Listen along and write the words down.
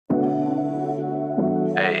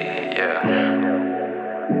Hey, yeah.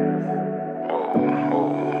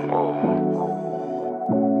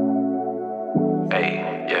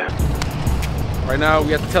 Hey, yeah. Right now,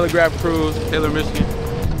 we at the Telegraph Cruise, Taylor, Michigan.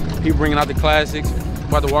 People bringing out the classics.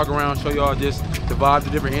 About to walk around, show y'all just the vibe,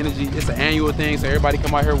 the different energy. It's an annual thing, so everybody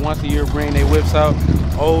come out here once a year, bring their whips out.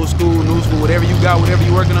 Old school, new school, whatever you got, whatever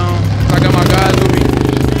you working on. So I got my guys with me.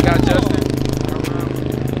 Got Justin.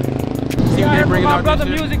 See what they bringing out. My brother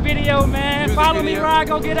music video, man. Follow me, Rod.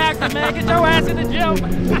 Go get active, man. Get your ass in the gym. So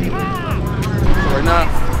right now,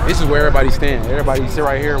 this is where everybody's staying. Everybody sit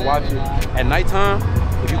right here, watch it. At nighttime,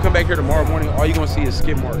 if you come back here tomorrow morning, all you're gonna see is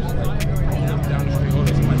skid marks. Like, down the street,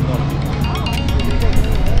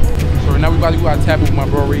 so right now we about to go out tapping with my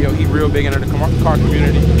bro Rio. He real big into the car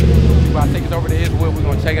community. We about to take us over to his whip. We're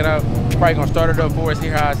gonna check it out. Probably gonna start it up for us,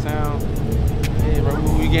 hear how it sounds. Yeah, bro,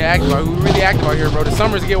 we get active. We really active out here, bro. The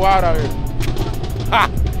summers get wild out here. Ha!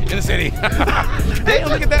 In the city. Hey,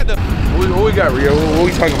 look at that though. What we got, Rio? What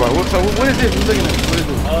we talking about? What is this? We're looking at? What is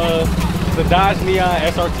this? It's a Dodge Neon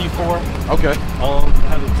SRT4. Okay.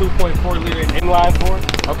 Has a 2.4 liter inline four.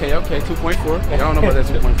 Okay, 2.4. I don't know about that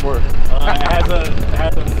 2.4. It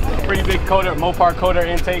has a pretty big coder, Mopar coder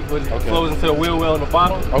intake, which flows into the wheel well in the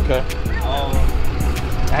bottom. Okay.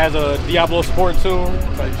 It has a Diablo Sport tune,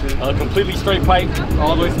 a completely straight pipe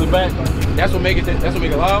all the way to the back. That's what make it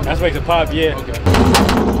loud? That's what makes it pop, yeah. Okay.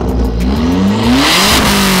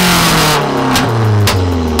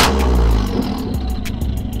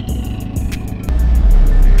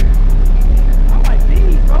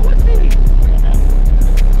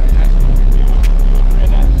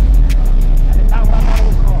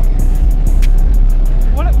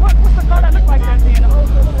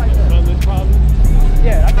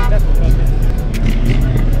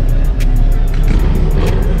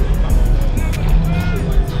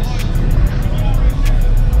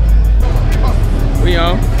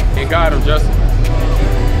 And got him, Justin.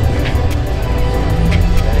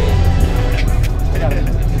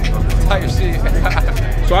 Tight shit.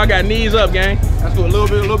 So I got knees up, gang. Let's go a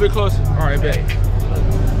little bit closer. All right, bet.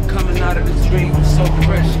 Coming out of the dream, I'm so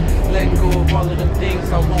fresh. Letting go of all of the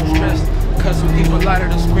things I won't stress. Cause some people lie to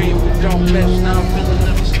the screen, we don't mesh. Now I'm feeling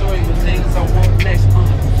every story with things I want next.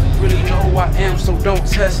 Really know who I am, so don't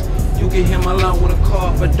test. You can hear my line with a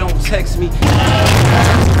call, but don't text me.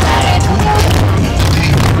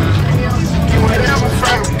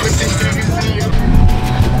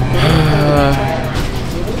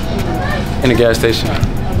 In the gas station.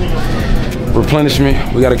 Replenishment.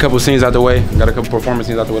 We got a couple scenes out the way. Got a couple performance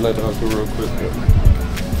scenes out the way. Let us do real quick.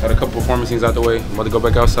 Got a couple performance scenes out the way. I'm about to go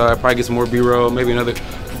back outside. Probably get some more B-roll. Maybe another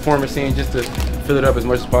performance scene just to fill it up as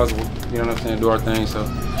much as possible. You know what I'm saying? Do our thing. So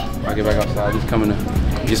I get back outside. Just coming to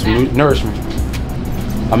get some nourishment.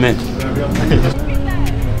 I'm in.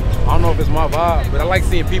 I don't know if it's my vibe, but I like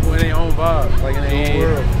seeing people in their own vibe, like in their own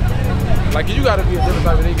world. Like you gotta be a different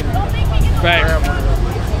type of nigga. Fact.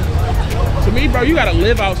 To me, bro, you gotta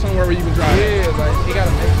live out somewhere where you can drive. Yeah, like you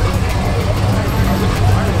gotta make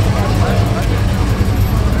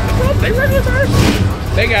it. They regular tires?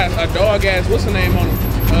 They got a dog ass, what's the name on them?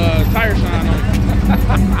 Tire shine on it.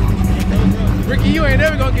 Ricky, you ain't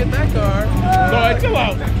never gonna get that car. Go ahead, come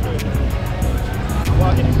out.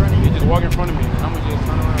 Walking in front of you, just walk in front of me. I'm gonna just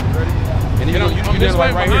turn around, ready? And you know, this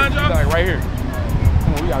way like behind y'all? Like right here.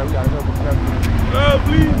 Come on, we gotta go. Oh,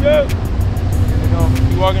 please, go. You know,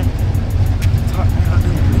 you walking?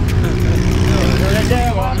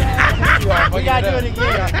 We gotta do it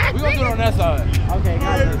again. We gonna do it on that side. Okay,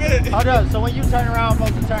 got it. Hold up, so when you turn around,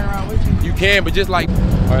 folks can turn around with you? You can, but just like,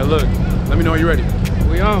 all right, look, let me know when you're ready.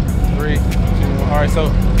 We on. 3, 2, 1. All right,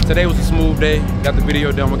 so today was a smooth day. Got the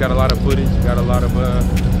video done. We got a lot of footage. Got a lot of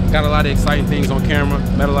exciting things on camera.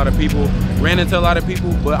 Met a lot of people. Ran into a lot of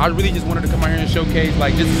people. But I really just wanted to come out here and showcase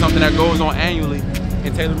like this is something that goes on annually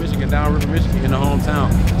in Taylor, Michigan, Downriver, Michigan, in the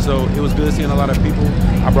hometown. So it was good seeing a lot of people.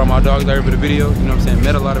 I brought my dogs out here for the video. You know what I'm saying?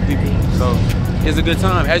 Met a lot of people. So it's a good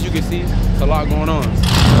time. As you can see, it's a lot going on. You know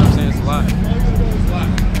what I'm saying? It's a lot.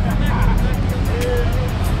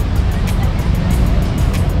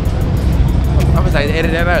 I was like,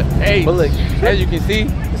 edit that out. Hey, but look, as you can see,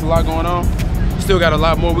 it's a lot going on. Still got a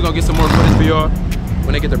lot more. We're gonna get some more footage for y'all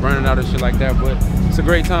when they get to burning out and shit like that. But it's a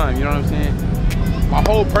great time, you know what I'm saying? My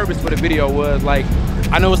whole purpose for the video was like,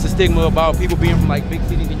 I know it's a stigma about people being from like big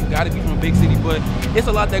cities and you gotta be from a big city, but it's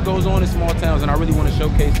a lot that goes on in small towns, and I really want to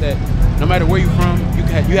showcase that no matter where you're from, you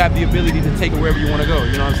have the ability to take it wherever you want to go,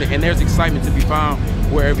 you know what I'm saying? And there's excitement to be found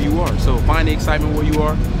wherever you are. So find the excitement where you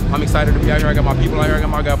are. I'm excited to be out here. I got my people out here.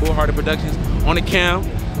 I got Bullhearted Productions on the cam.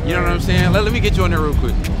 You know what I'm saying? Let me get you on there real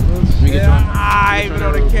quick. Let me get you on. I've been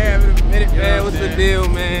on the cam in a minute, man. What's the deal,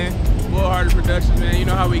 man? Bullhearted Productions, man. You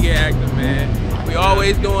know how we get active, man. We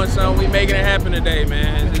always doing something. We making it happen today,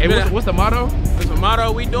 man. Hey, what's the motto? What's the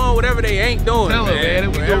motto? We doing whatever they ain't doing, Tell them,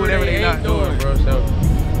 man. We do whatever they not doing, bro. So,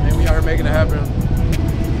 man, we out here making it happen.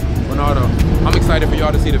 Ronaldo, I'm excited for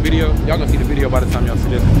y'all to see the video. Y'all gonna see the video by the time y'all see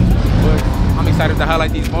this. But I'm excited to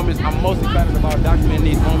highlight these moments. I'm most excited about documenting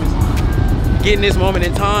these moments. Getting this moment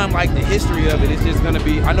in time, like the history of it, it's just gonna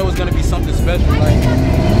be, I know it's gonna be something special, like,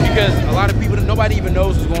 because a lot of people, nobody even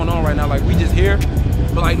knows what's going on right now. Like, we just here,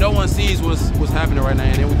 but like no one sees what's happening right now.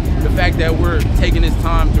 And the fact that we're taking this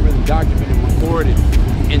time to really document and record it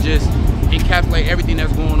and just encapsulate everything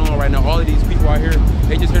that's going on right now. All of these people out here,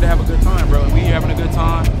 they just here to have a good time, bro. And we having a good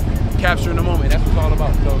time, capturing the moment. That's what it's all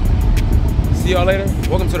about. So, see y'all later.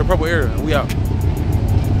 Welcome to the Purple Era, and we out.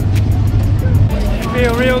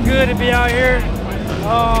 Feel real good to be out here.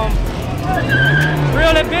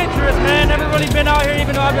 Real adventurous, man. Never really been out here,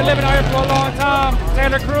 even though I've been living out here for a long time.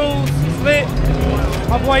 Taylor Cruz, he's lit.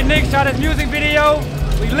 My boy Nick shot his music video.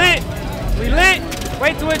 We lit. We lit.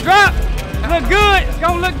 Wait till it drop. Look good. It's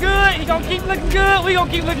gonna look good. He gonna keep looking good. We gonna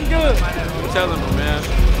keep looking good. I'm telling them, man.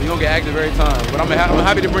 We gonna get active every time. But I'm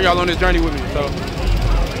happy to bring y'all on this journey with me. So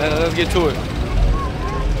let's get to it.